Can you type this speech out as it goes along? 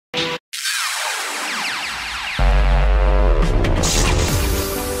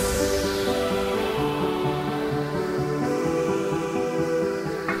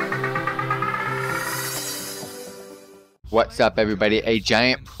What's up, everybody? A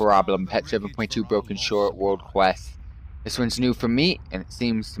giant problem. Pet 7.2 Broken Short World Quest. This one's new for me, and it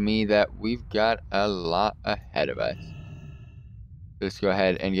seems to me that we've got a lot ahead of us. Let's go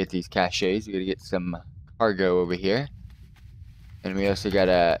ahead and get these caches. We gotta get some cargo over here. And we also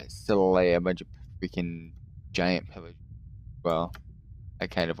gotta slay a bunch of freaking giant pillagers. Well, I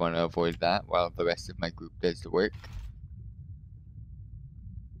kind of want to avoid that while the rest of my group does the work.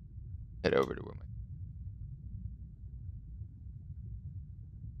 Head over to women.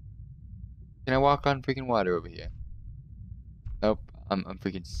 Can I walk on freaking water over here? Nope. I'm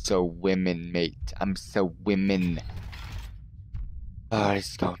freaking so women, mate. I'm so women. Oh,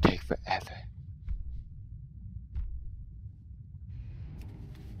 this is gonna take forever.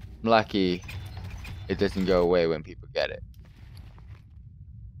 I'm lucky it doesn't go away when people get it.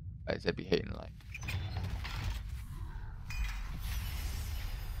 Otherwise, I'd be hating life.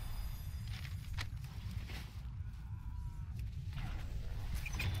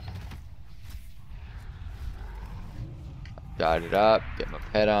 Got it up, get my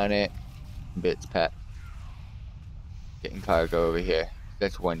pet on it. Bits pet. Getting cargo over here.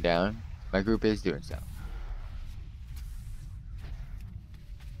 That's one down. My group is doing so.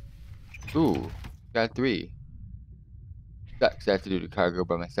 Ooh, got 3. Sucks, I have to do the cargo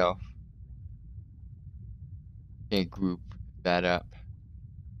by myself. Can't group that up.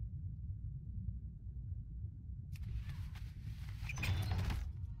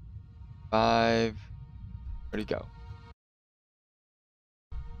 Five. Where'd he go?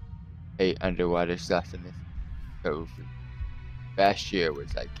 8 underwater stuff in this cove. Last year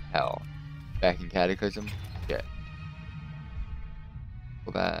was like hell. Back in Cataclysm? Yeah.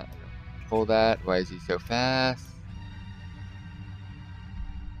 Pull that. Pull that. Why is he so fast?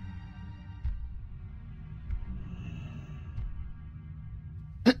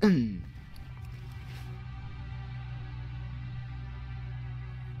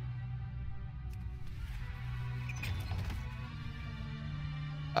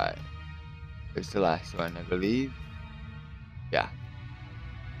 Alright. It's the last one, I believe. Yeah.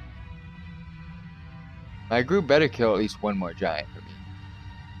 My group better kill at least one more giant for me.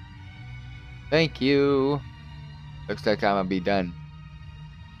 Thank you. Looks like I'm gonna be done.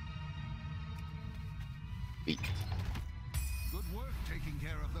 Sweet. Good work taking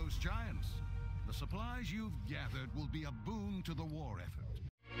care of those giants. The supplies you've gathered will be a boon to the war effort.